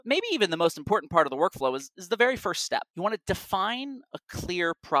Maybe even the most important part of the workflow is the very first step. You want to define a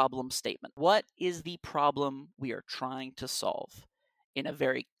clear problem statement. What is the problem we are trying to solve in a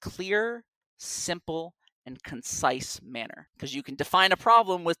very clear, simple, and concise manner? Because you can define a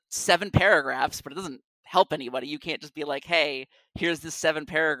problem with 7 paragraphs, but it doesn't help anybody. You can't just be like, hey, here's the 7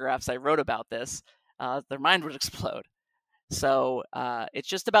 paragraphs I wrote about this. Their mind would explode. So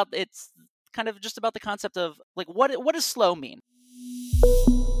it's kind of just about the concept of like, what does slow mean?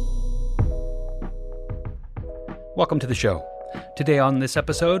 Welcome to the show. Today on this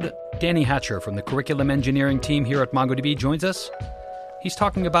episode, Danny Hatcher from the curriculum engineering team here at MongoDB joins us. He's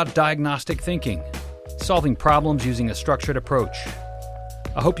talking about diagnostic thinking, solving problems using a structured approach.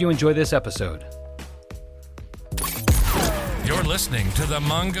 I hope you enjoy this episode. You're listening to the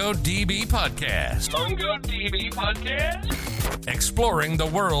MongoDB Podcast. MongoDB Podcast? Exploring the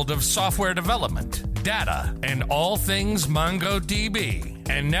world of software development, data, and all things MongoDB.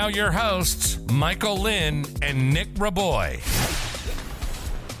 And now your hosts, Michael Lynn and Nick Raboy.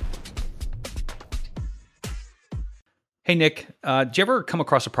 Hey, Nick, do you ever come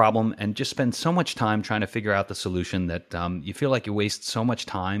across a problem and just spend so much time trying to figure out the solution that you feel like you waste so much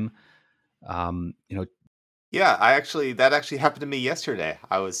time? Yeah, that actually happened to me yesterday.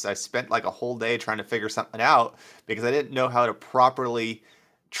 I spent like a whole day trying to figure something out because I didn't know how to properly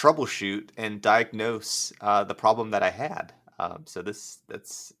troubleshoot and diagnose the problem that I had. So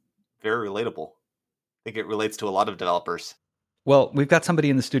that's very relatable. I think it relates to a lot of developers. Well, we've got somebody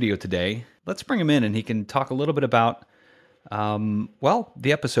in the studio today. Let's bring him in and he can talk a little bit about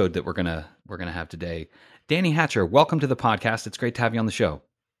the episode that we're gonna have today. Danny Hatcher, welcome to the podcast. It's great to have you on the show.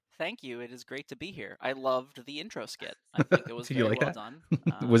 Thank you. It is great to be here. I loved the intro skit. I think it was Did you very like well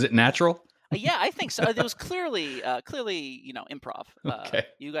that? done. Was it natural? Yeah, I think so. It was clearly, improv. Okay.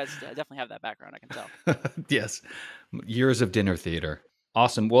 You guys definitely have that background, I can tell. Yes. Years of dinner theater.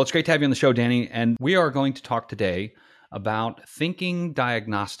 Awesome. Well, it's great to have you on the show, Danny. And we are going to talk today about thinking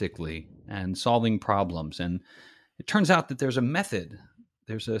diagnostically and solving problems. And it turns out that there's a method.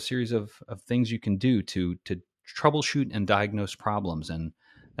 There's a series of things you can do to troubleshoot and diagnose problems. And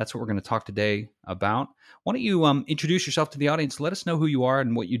that's what we're going to talk today about. Why don't you introduce yourself to the audience? Let us know who you are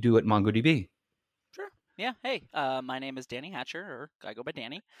and what you do at MongoDB. Sure. Yeah. Hey, my name is Danny Hatcher, or I go by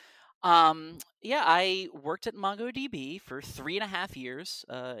Danny. I worked at MongoDB for 3.5 years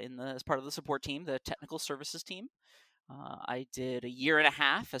as part of the support team, the technical services team. I did 1.5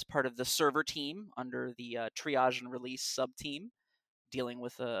 years as part of the server team under the triage and release sub-team, dealing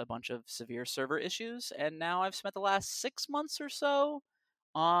with a bunch of severe server issues. And now I've spent the last 6 months or so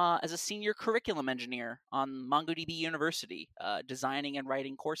as a senior curriculum engineer on MongoDB University, designing and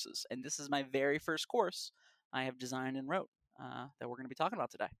writing courses. And this is my very first course I have designed and wrote that we're going to be talking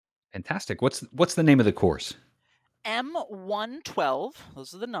about today. Fantastic. What's the name of the course? M112,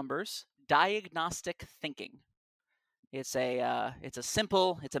 those are the numbers, Diagnostic Thinking. It's a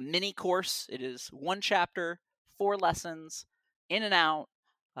mini course. It is 1 chapter, 4 lessons, in and out,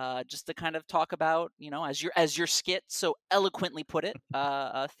 just to kind of talk about, as your skit so eloquently put it,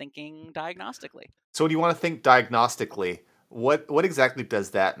 thinking diagnostically. So when you want to think diagnostically, what exactly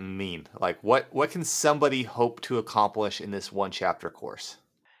does that mean? Like what can somebody hope to accomplish in this 1 chapter course?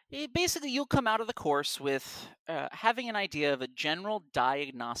 Basically, you'll come out of the course with having an idea of a general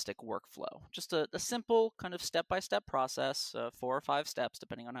diagnostic workflow. Just a simple kind of step-by-step process, 4 or 5 steps,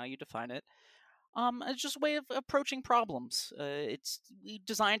 depending on how you define it. It's just a way of approaching problems. We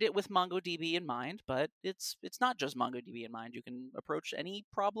designed it with MongoDB in mind, but it's not just MongoDB in mind. You can approach any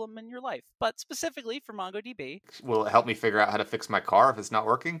problem in your life, but specifically for MongoDB. Will it help me figure out how to fix my car if it's not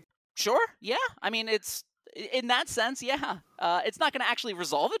working? Sure. Yeah. I mean, it's in that sense, yeah. It's not going to actually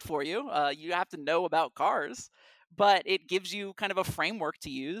resolve it for you. You have to know about cars, but it gives you kind of a framework to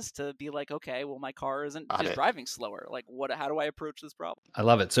use to be like, okay, well, my car isn't just driving slower. Like, how do I approach this problem? I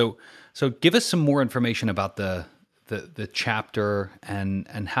love it. So give us some more information about the chapter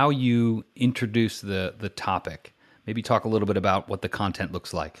and how you introduce the topic. Maybe talk a little bit about what the content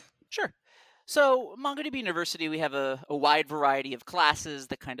looks like. Sure. So MongoDB University, we have a wide variety of classes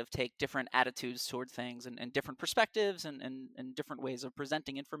that kind of take different attitudes toward things and different perspectives and different ways of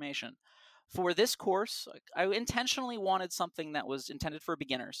presenting information. For this course, I intentionally wanted something that was intended for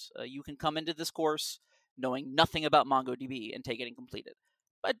beginners. You can come into this course knowing nothing about MongoDB and take it and complete it.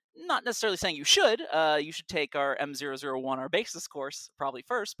 But not necessarily saying you should. You should take our M001, our basis course, probably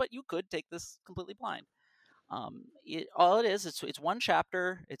first, but you could take this completely blind. It's 1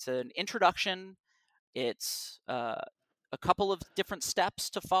 chapter. It's an introduction. It's a couple of different steps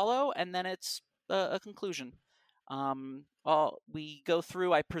to follow, and then it's a conclusion. We go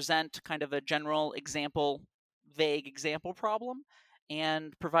through, I present kind of a general vague example problem,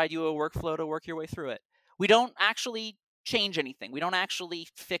 and provide you a workflow to work your way through it. We don't actually change anything. We don't actually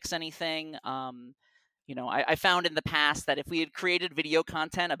fix anything. I found in the past that if we had created video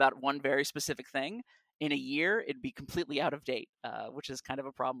content about one very specific thing in a year, it'd be completely out of date, which is kind of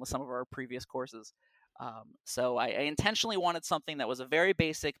a problem with some of our previous courses. So I intentionally wanted something that was a very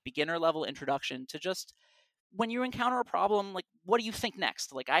basic beginner level introduction to just when you encounter a problem, like, what do you think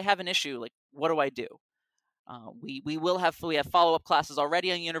next? Like, I have an issue, like, what do I do? We have follow-up classes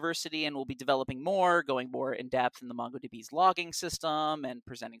already on university, and we'll be developing more, going more in depth in the MongoDB's logging system and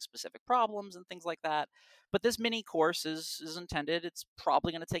presenting specific problems and things like that. But this mini course is intended, it's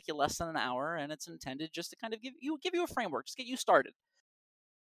probably going to take you less than an hour, and it's intended just to kind of give you a framework, just get you started.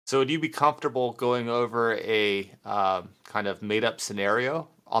 So would you be comfortable going over a kind of made-up scenario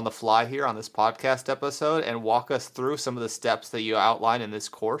on the fly here on this podcast episode and walk us through some of the steps that you outline in this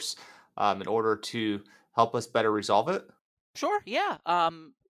course in order to help us better resolve it? Sure, yeah.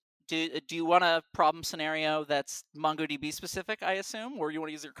 Do you want a problem scenario that's MongoDB specific, I assume, or you want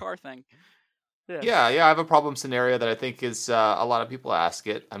to use your car thing? Yeah, I have a problem scenario that I think is a lot of people ask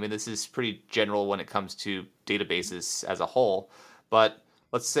it. I mean, this is pretty general when it comes to databases as a whole, but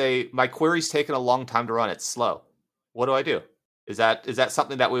let's say my query's taken a long time to run. It's slow. What do I do? Is that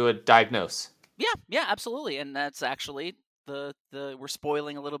something that we would diagnose? Yeah, absolutely. And that's actually the we're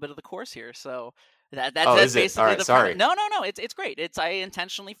spoiling a little bit of the course here. So Oh, that's is it? All basically right, the premise. sorry. No, it's great. I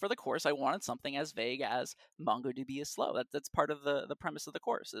intentionally for the course I wanted something as vague as MongoDB is slow. That's part of the premise of the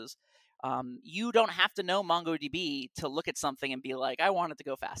course is you don't have to know MongoDB to look at something and be like, I want it to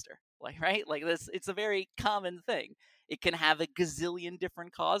go faster. Like, right? Like this, it's a very common thing. It can have a gazillion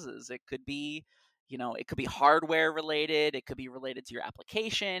different causes. It could be it could be hardware related. It could be related to your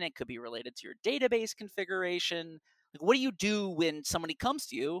application. It could be related to your database configuration. Like, what do you do when somebody comes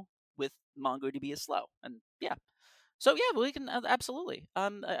to you with MongoDB is slow? And yeah, so yeah, we can absolutely.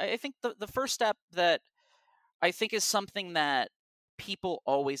 I think the first step that I think is something that people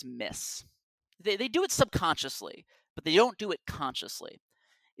always miss. They do it subconsciously, but they don't do it consciously.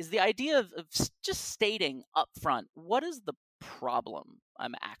 Is the idea of just stating up front what is the problem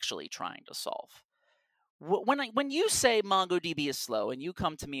I'm actually trying to solve. When you say MongoDB is slow and you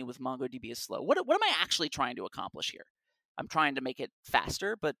come to me with MongoDB is slow, what am I actually trying to accomplish here? I'm trying to make it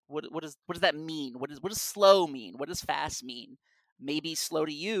faster, but what does that mean? What does slow mean? What does fast mean? Maybe slow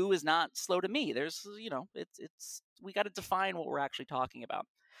to you is not slow to me. There's it's we got to define what we're actually talking about.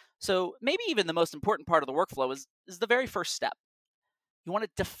 So maybe even the most important part of the workflow is the very first step. You want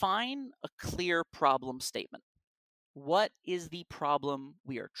to define a clear problem statement. What is the problem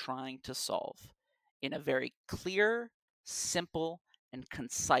we are trying to solve in a very clear, simple, and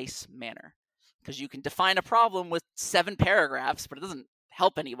concise manner? Because you can define a problem with 7 paragraphs, but it doesn't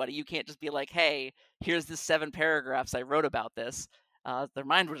help anybody. You can't just be like, hey, here's the 7 paragraphs I wrote about this. Their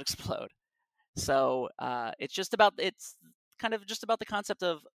mind would explode. So it's kind of just about the concept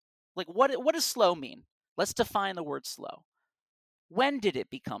of like, what does slow mean? Let's define the word slow. When did it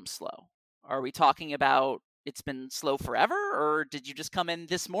become slow? Are we talking about it's been slow forever, or did you just come in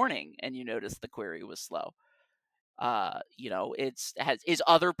this morning and you noticed the query was slow? Are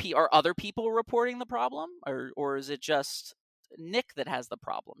other people reporting the problem, or is it just Nick that has the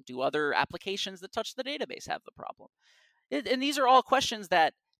problem? Do other applications that touch the database have the problem? And these are all questions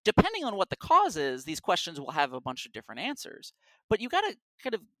that, depending on what the cause is, these questions will have a bunch of different answers. But you got to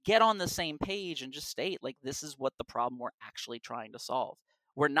kind of get on the same page and just state, like, this is what the problem we're actually trying to solve.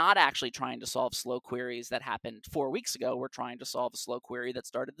 We're not actually trying to solve slow queries that happened 4 weeks ago. We're trying to solve a slow query that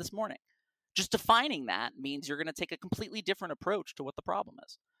started this morning. Just defining that means you're going to take a completely different approach to what the problem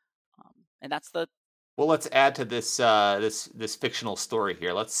is. And that's the Well, let's add to this fictional story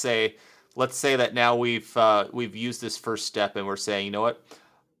here. Let's say that now we've used this first step and we're saying, you know what,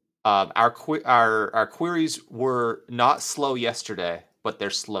 our queries were not slow yesterday, but they're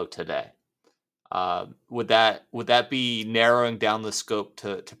slow today. Would that be narrowing down the scope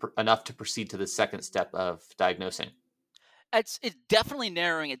to enough to proceed to the second step of diagnosing? it's definitely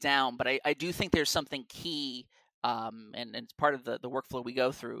narrowing it down, but I do think there's something key, and it's part of the workflow we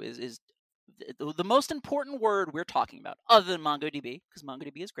go through is the most important word we're talking about, other than MongoDB, because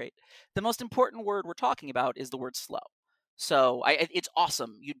MongoDB is great. The most important word we're talking about is the word slow. So it's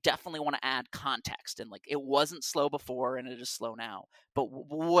awesome. You definitely want to add context, and like, it wasn't slow before and it is slow now. But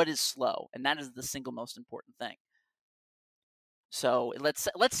what is slow? And that is the single most important thing. So let's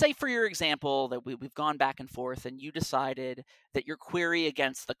say for your example that we've gone back and forth and you decided that your query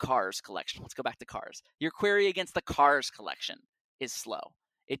against the cars collection, let's go back to cars. Your query against the cars collection is slow.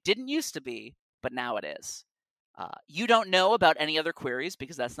 It didn't used to be, but now it is. You don't know about any other queries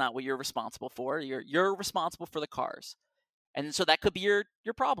because that's not what you're responsible for. You're responsible for the cars. And so that could be your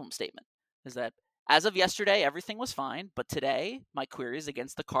problem statement, is that as of yesterday, everything was fine, but today my queries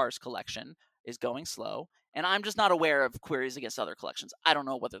against the cars collection is going slow, and I'm just not aware of queries against other collections. I don't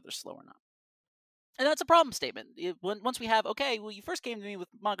know whether they're slow or not. And that's a problem statement. Once we have, okay, well, you first came to me with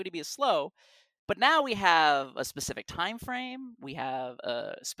MongoDB is slow, but now we have a specific time frame. We have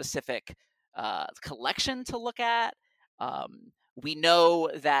a specific collection to look at. We know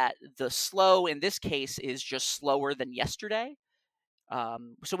that the slow in this case is just slower than yesterday.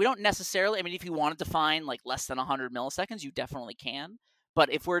 So we don't necessarily, I mean, if you wanted to find like less than 100 milliseconds, you definitely can.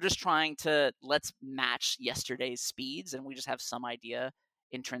 But if we're just trying to, let's match yesterday's speeds and we just have some idea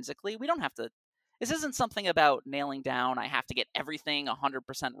intrinsically, we don't have to. This isn't something about nailing down, I have to get everything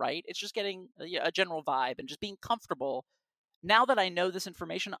 100% right. It's just getting a general vibe and just being comfortable. Now that I know this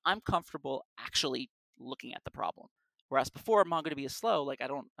information, I'm comfortable actually looking at the problem. Whereas before, MongoDB is slow. Like I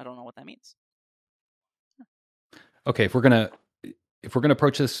don't know what that means. Okay, if we're gonna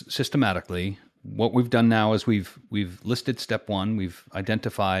approach this systematically, what we've done now is we've listed step one, we've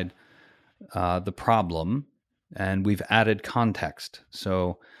identified the problem, and we've added context.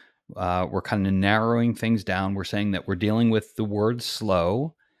 So we're kind of narrowing things down. We're saying that we're dealing with the word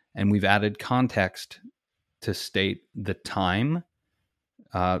slow, and we've added context to state the time.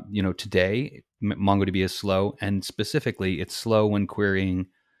 Today MongoDB is slow, and specifically, it's slow when querying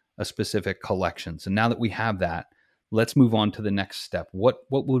a specific collection. So now that we have that, let's move on to the next step. What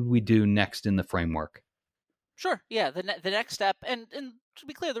would we do next in the framework? Sure. Yeah. The next step, and to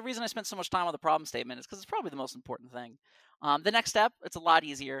be clear, the reason I spent so much time on the problem statement is because it's probably the most important thing. The next step, it's a lot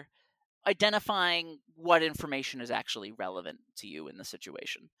easier. Identifying what information is actually relevant to you in the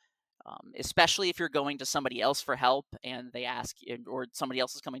situation. Especially if you're going to somebody else for help and they ask, or somebody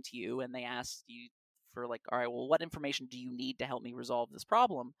else is coming to you and they ask you for like, all right, well, what information do you need to help me resolve this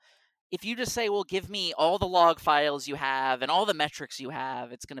problem? If you just say, well, give me all the log files you have and all the metrics you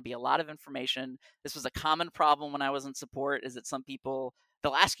have, it's going to be a lot of information. This was a common problem when I was in support, is that some people,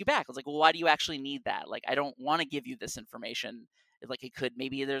 they'll ask you back. It's like, well, why do you actually need that? Like, I don't want to give you this information. Like it could,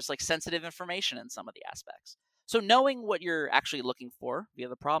 maybe there's like sensitive information in some of the aspects. So knowing what you're actually looking for via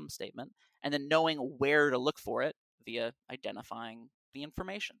the problem statement, and then knowing where to look for it via identifying the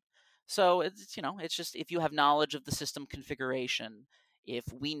information. So it's just, if you have knowledge of the system configuration, if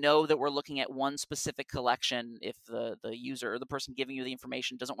we know that we're looking at one specific collection, if the user or the person giving you the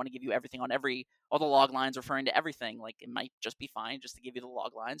information doesn't want to give you everything on all the log lines referring to everything, like it might just be fine just to give you the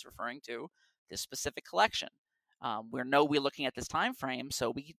log lines referring to this specific collection. We're looking at this time frame,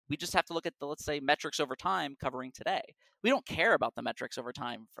 so we just have to look at the, let's say, metrics over time covering today. We don't care about the metrics over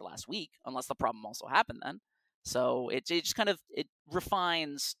time for last week unless the problem also happened then. So it just kind of, it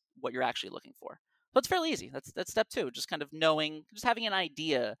refines what you're actually looking for. So it's fairly easy. That's step two. Just kind of knowing, just having an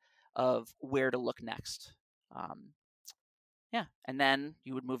idea of where to look next. Yeah, and then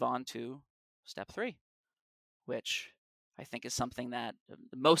you would move on to step three, which I think is something that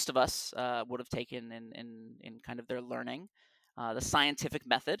most of us would have taken in kind of their learning. The scientific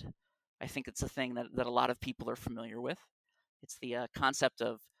method. I think it's a thing that a lot of people are familiar with. It's the concept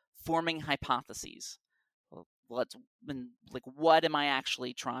of forming hypotheses. What am I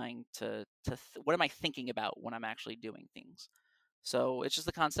actually trying to what am I thinking about when I'm actually doing things? So it's just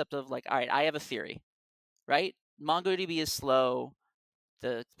the concept of like, all right, I have a theory, right? MongoDB is slow.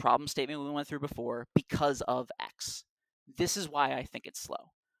 The problem statement we went through before, because of X. This is why I think it's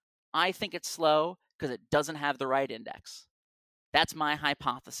slow. I think it's slow because it doesn't have the right index. That's my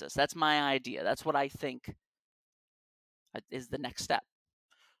hypothesis. That's my idea. That's what I think is the next step.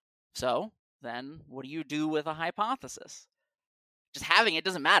 So then what do you do with a hypothesis? Just having it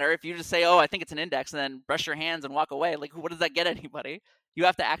doesn't matter. If you just say, oh, I think it's an index, and then brush your hands and walk away, like, what does that get anybody? You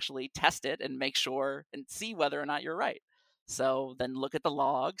have to actually test it and make sure and see whether or not you're right. So then look at the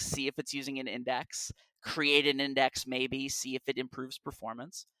logs, see if it's using an index, create an index maybe, see if it improves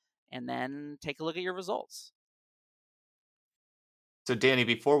performance, and then take a look at your results. So, Danny,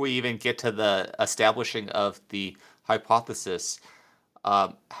 before we even get to the establishing of the hypothesis,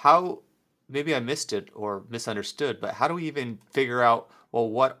 how, maybe I missed it or misunderstood, but how do we even figure out, well,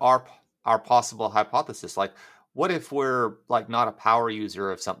 what are our possible hypothesis? Like, what if we're like not a power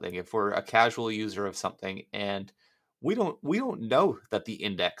user of something, if we're a casual user of something, and we don't know that the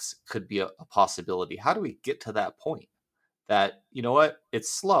index could be a possibility? How do we get to that point that, you know what,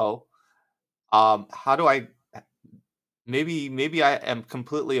 it's slow? How do I, maybe I am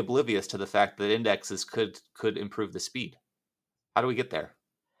completely oblivious to the fact that indexes could improve the speed. How do we get there?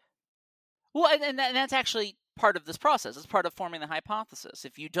 Well, and that's actually part of this process. It's part of forming the hypothesis.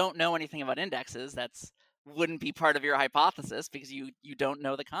 If you don't know anything about indexes, that's wouldn't be part of your hypothesis because you don't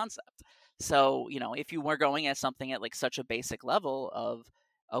know the concept. So, if you were going at something at like such a basic level of,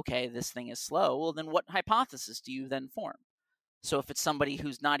 okay, this thing is slow, well, then what hypothesis do you then form? So if it's somebody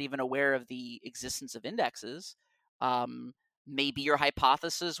who's not even aware of the existence of indexes, maybe your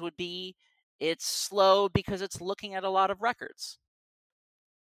hypothesis would be it's slow because it's looking at a lot of records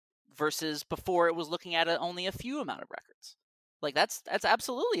versus before it was looking at only a few amount of records. Like that's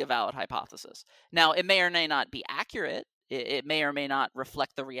absolutely a valid hypothesis. Now, it may or may not be accurate. It may or may not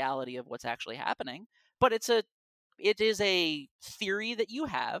reflect the reality of what's actually happening, but it is a theory that you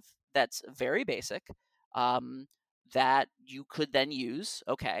have that's very basic, that you could then use.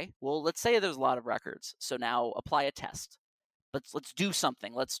 Okay, well, let's say there's a lot of records, so now apply a test. Let's do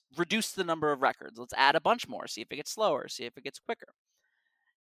something. Let's reduce the number of records. Let's add a bunch more. See if it gets slower. See if it gets quicker.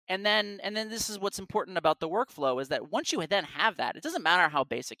 And then this is what's important about the workflow, is that once you then have that, it doesn't matter how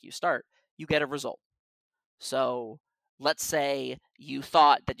basic you start, you get a result. So let's say you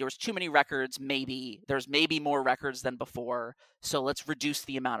thought that there was too many records, there's more records than before, so let's reduce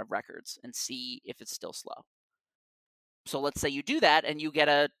the amount of records and see if it's still slow. So let's say you do that and you get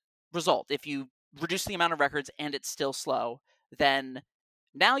a result. If you reduce the amount of records and it's still slow, then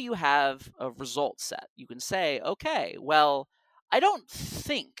now you have a result set. You can say, okay, well, I don't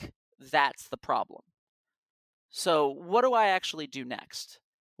think that's the problem. So what do I actually do next?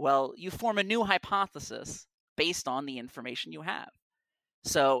 Well, you form a new hypothesis based on the information you have.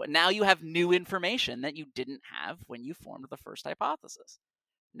 So now you have new information that you didn't have when you formed the first hypothesis.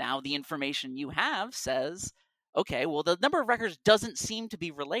 Now the information you have says, okay, well, the number of records doesn't seem to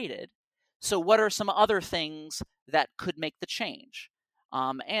be related. So what are some other things that could make the change?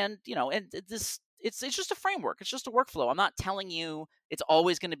 And this it's just a framework. It's just a workflow. I'm not telling you it's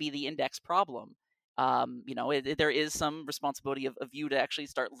always going to be the index problem. There is some responsibility of you to actually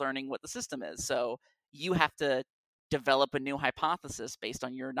start learning what the system is. So you have to develop a new hypothesis based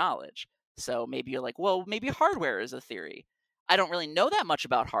on your knowledge. So maybe you're like, well, maybe hardware is a theory. I don't really know that much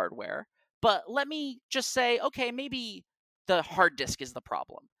about hardware, but let me just say, okay, maybe the hard disk is the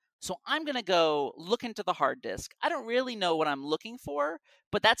problem. So I'm going to go look into the hard disk. I don't really know what I'm looking for,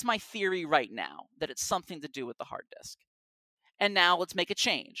 but that's my theory right now, that it's something to do with the hard disk. And now let's make a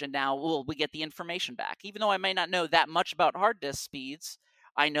change. And now we get the information back. Even though I may not know that much about hard disk speeds,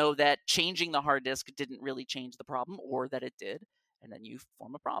 I know that changing the hard disk didn't really change the problem, or that it did. And then you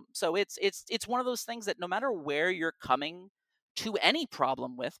form a problem. So it's one of those things that no matter where you're coming to any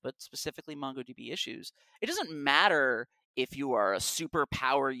problem with, but specifically MongoDB issues, it doesn't matter if you are a super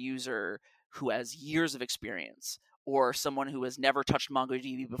power user who has years of experience, or someone who has never touched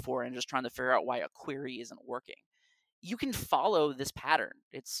MongoDB before and just trying to figure out why a query isn't working. You can follow this pattern.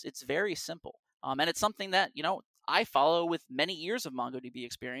 It's very simple, and it's something that I follow with many years of MongoDB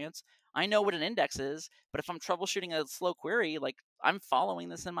experience. I know what an index is, but if I'm troubleshooting a slow query, like, I'm following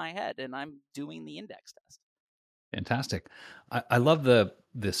this in my head and I'm doing the index test. Fantastic. I love the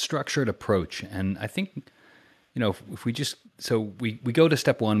structured approach, and I think if we just we go to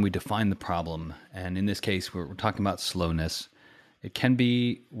step one, we define the problem, and in this case, we're talking about slowness. It can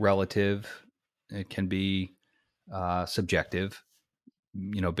be relative. It can be subjective,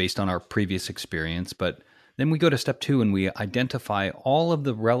 based on our previous experience. But then we go to step two and we identify all of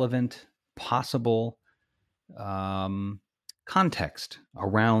the relevant possible context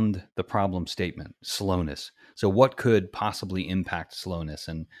around the problem statement, slowness. So what could possibly impact slowness?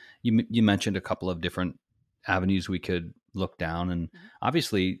 And you mentioned a couple of different avenues we could look down. And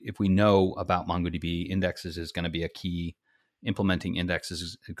obviously, if we know about MongoDB, indexes is going to be a key. Implementing indexes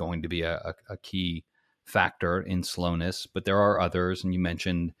is going to be a key factor in slowness, but there are others. And you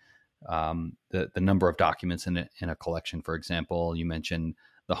mentioned the number of documents in a collection, for example. You mentioned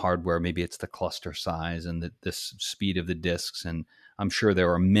the hardware, maybe it's the cluster size and the speed of the disks. And I'm sure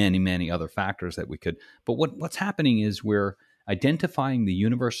there are many, many other factors that we could. But what's happening is we're identifying the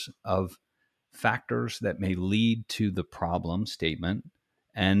universe of factors that may lead to the problem statement.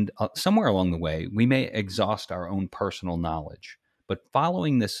 And somewhere along the way, we may exhaust our own personal knowledge. But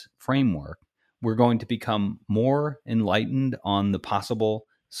following this framework, we're going to become more enlightened on the possible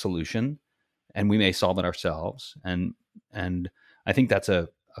solution, and we may solve it ourselves. And I think that's a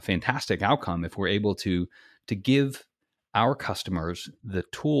fantastic outcome if we're able to give our customers the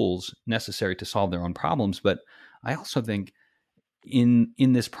tools necessary to solve their own problems. But I also think in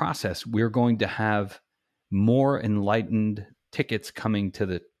this process, we're going to have more enlightened tickets coming to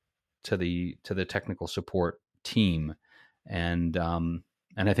the technical support team, and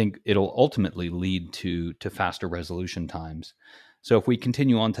I think it'll ultimately lead to faster resolution times. So if we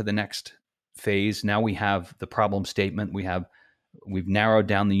continue on to the next phase, now we have the problem statement. We've narrowed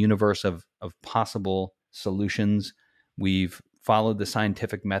down the universe of possible solutions. We've followed the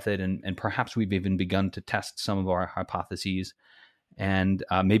scientific method, and perhaps we've even begun to test some of our hypotheses. And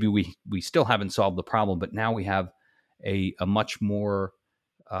maybe we still haven't solved the problem, but now we have a much more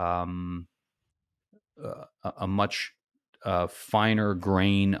um, a much finer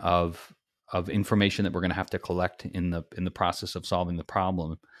grain of information that we're going to have to collect in the process of solving the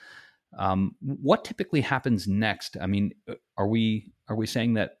problem. What typically happens next? I mean, are we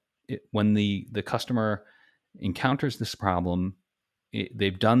saying that when the customer encounters this problem,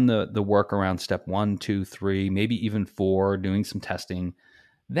 they've done the work around step 1, 2, 3, maybe even 4, doing some testing.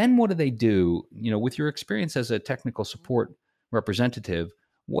 Then what do they do? With your experience as a technical support representative,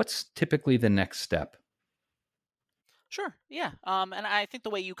 what's typically the next step? Sure. Yeah. And I think the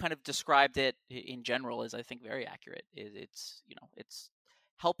way you kind of described it in general is, I think, very accurate. It's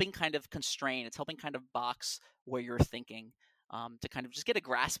helping kind of constrain, it's helping kind of box where you're thinking, to kind of just get a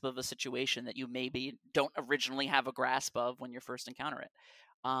grasp of a situation that you maybe don't originally have a grasp of when you first encounter it.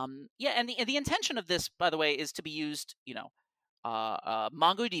 Yeah. And the intention of this, by the way, is to be used,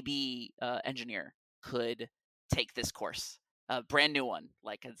 MongoDB engineer could take this course, a brand new one.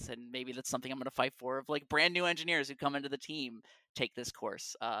 Like I said, maybe that's something I'm going to fight for. Of like brand new engineers who come into the team take this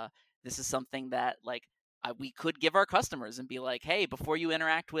course. This is something that we could give our customers and be like, hey, before you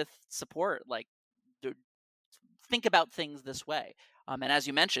interact with support, like think about things this way. And as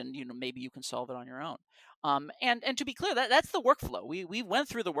you mentioned, maybe you can solve it on your own. And to be clear, that's the workflow. We went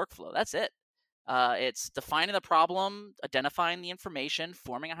through the workflow. That's it. It's defining the problem, identifying the information,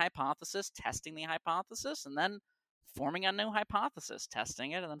 forming a hypothesis, testing the hypothesis, and then forming a new hypothesis,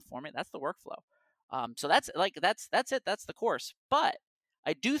 testing it, and then forming. That's the workflow. So that's it. That's the course. But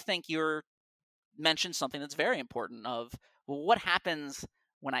I do think you're mentioned something that's very important. Of, well, what happens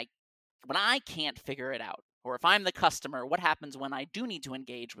when I can't figure it out, or if I'm the customer, what happens when I do need to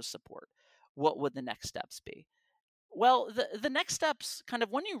engage with support? What would the next steps be? Well, the next steps, kind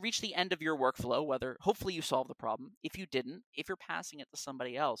of when you reach the end of your workflow, whether hopefully you solve the problem, if you didn't, if you're passing it to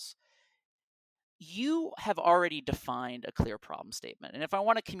somebody else, you have already defined a clear problem statement. And if I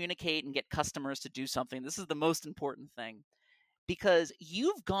want to communicate and get customers to do something, this is the most important thing, because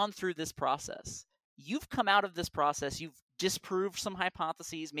you've gone through this process. You've come out of this process. You've disproved some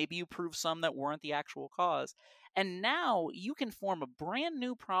hypotheses. Maybe you proved some that weren't the actual cause. And now you can form a brand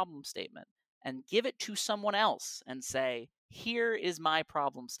new problem statement and give it to someone else and say, here is my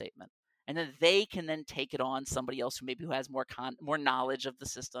problem statement. And then they can then take it on, somebody else who has more knowledge of the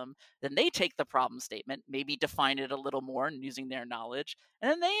system. Then they take the problem statement, maybe define it a little more and using their knowledge,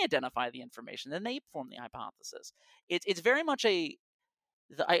 and then they identify the information. Then they form the hypothesis. It's very much I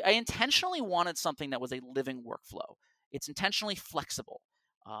intentionally wanted something that was a living workflow. It's intentionally flexible.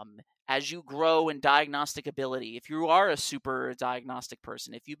 As you grow in diagnostic ability, if you are a super diagnostic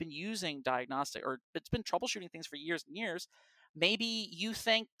person, if you've been using diagnostic or it's been troubleshooting things for years and years, maybe you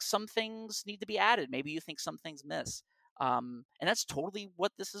think some things need to be added. Maybe you think some things miss. And that's totally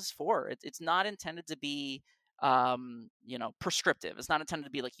what this is for. It's not intended to be, prescriptive. It's not intended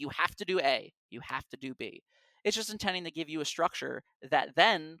to be like, you have to do A, you have to do B. It's just intending to give you a structure that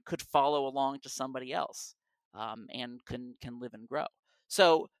then could follow along to somebody else, and can live and grow.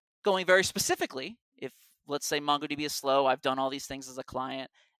 So going very specifically, if let's say MongoDB is slow, I've done all these things as a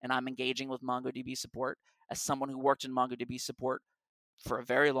client, and I'm engaging with MongoDB support as someone who worked in MongoDB support for a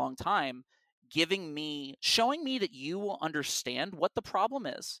very long time, showing me that you understand what the problem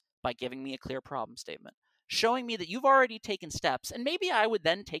is by giving me a clear problem statement, showing me that you've already taken steps, and maybe I would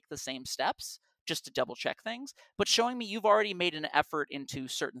then take the same steps just to double check things, but showing me you've already made an effort into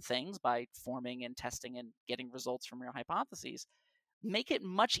certain things by forming and testing and getting results from your hypotheses, make it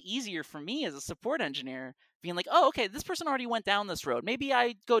much easier for me as a support engineer, being like, oh, okay, this person already went down this road. Maybe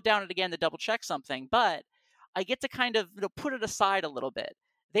I go down it again to double check something, but I get to kind of put it aside a little bit.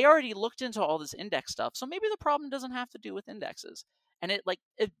 They already looked into all this index stuff, so maybe the problem doesn't have to do with indexes. And it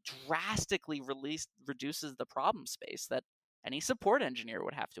drastically reduces the problem space that any support engineer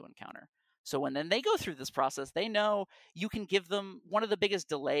would have to encounter. So when then they go through this process, they know you can give them one of the biggest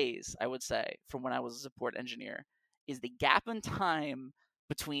delays, I would say, from when I was a support engineer, is the gap in time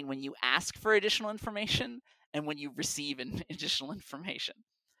between when you ask for additional information and when you receive additional information.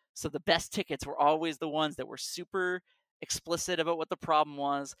 So the best tickets were always the ones that were super explicit about what the problem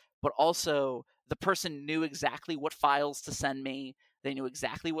was, but also the person knew exactly what files to send me. They knew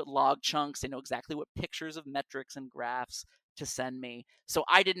exactly what log chunks. They know exactly what pictures of metrics and graphs to send me. So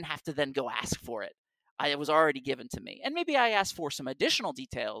I didn't have to then go ask for it. It was already given to me. And maybe I asked for some additional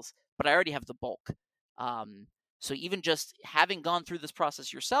details, but I already have the bulk. So even just having gone through this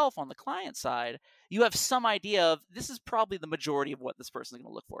process yourself on the client side, you have some idea of this is probably the majority of what this person is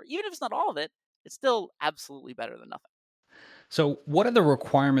going to look for. Even if it's not all of it, it's still absolutely better than nothing. So, what are the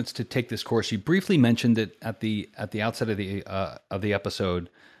requirements to take this course? You briefly mentioned it at the outset of the episode.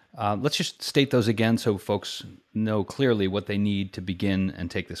 Let's just state those again so folks know clearly what they need to begin and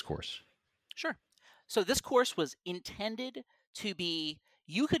take this course. Sure. So this course was intended to be,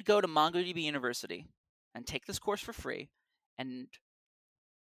 you could go to MongoDB University and take this course for free, and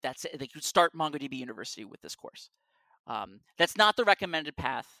that's it. They could start MongoDB University with this course. That's not the recommended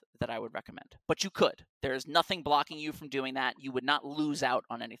path that I would recommend, but you could. There is nothing blocking you from doing that. You would not lose out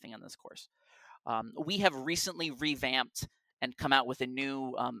on anything on this course. We have recently revamped and come out with a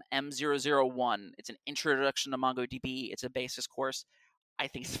new M001. It's an introduction to MongoDB. It's a basis course. I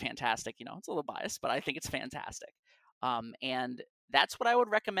think it's fantastic. It's a little biased, but I think it's fantastic. And that's what I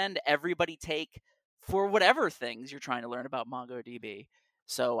would recommend everybody take for whatever things you're trying to learn about MongoDB.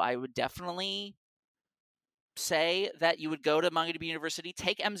 So I would definitely say that you would go to MongoDB University,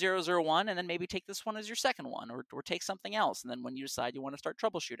 take M001, and then maybe take this one as your second one, or take something else. And then when you decide you want to start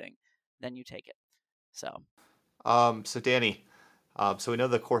troubleshooting, then you take it. So Danny, so we know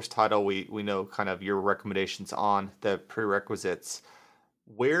the course title, we know kind of your recommendations on the prerequisites.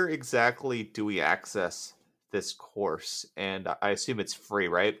 Where exactly do we access this course? And I assume it's free,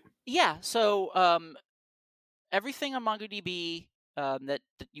 right? Yeah. So everything on MongoDB that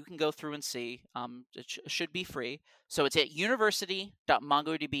you can go through and see, it should be free. So it's at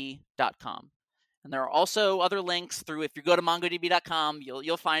university.mongodb.com. And there are also other links through, if you go to mongodb.com,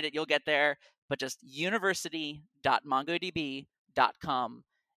 you'll find it, you'll get there, but just university.mongodb.com.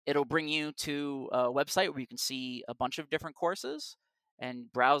 It'll bring you to a website where you can see a bunch of different courses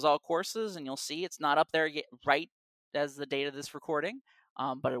and browse all courses, and you'll see it's not up there yet, right as the date of this recording,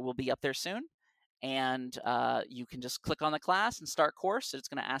 but it will be up there soon. And you can just click on the class and start course. It's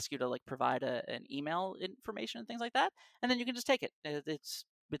going to ask you to provide an email information and things like that, and then you can just take it. It's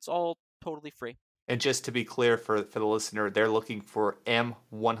all totally free. And just to be clear for the listener, they're looking for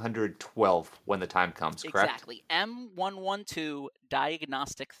M112 when the time comes, correct? Exactly. M112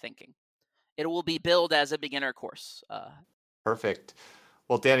 Diagnostic Thinking. It will be billed as a beginner course. Perfect.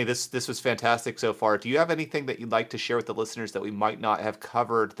 Well, Danny, this was fantastic so far. Do you have anything that you'd like to share with the listeners that we might not have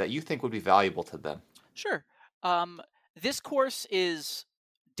covered that you think would be valuable to them? Sure. This course is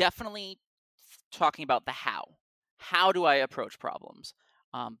definitely talking about the how. How do I approach problems?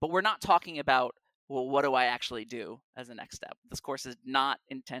 But we're not talking about, well, what do I actually do as a next step? This course is not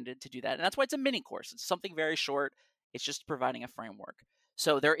intended to do that. And that's why it's a mini course. It's something very short. It's just providing a framework.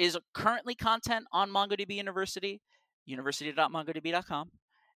 So there is currently content on MongoDB University, university.mongodb.com.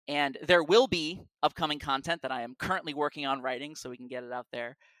 And there will be upcoming content that I am currently working on writing so we can get it out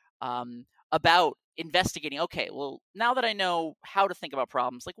there about investigating, okay, well, now that I know how to think about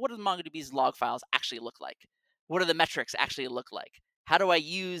problems, what do MongoDB's log files actually look like? What do the metrics actually look like? How do I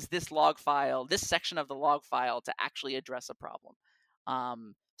use this log file, this section of the log file, to actually address a problem?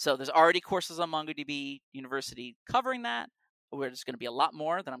 So there's already courses on MongoDB University covering that. There's going to be a lot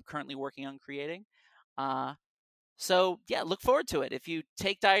more that I'm currently working on creating. So yeah, look forward to it. If you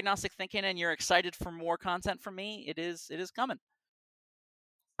take Diagnostic Thinking and you're excited for more content from me, it is coming.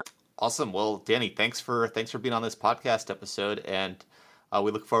 Awesome. Well, Danny, thanks for being on this podcast episode, and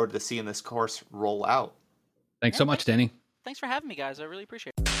we look forward to seeing this course roll out. Thanks so much, Danny. Thanks for having me, guys. I really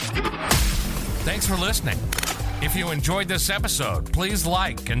appreciate it. Thanks for listening. If you enjoyed this episode, please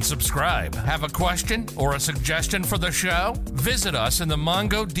like and subscribe. Have a question or a suggestion for the show? Visit us in the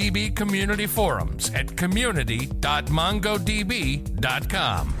MongoDB community forums at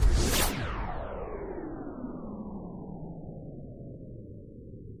community.mongodb.com.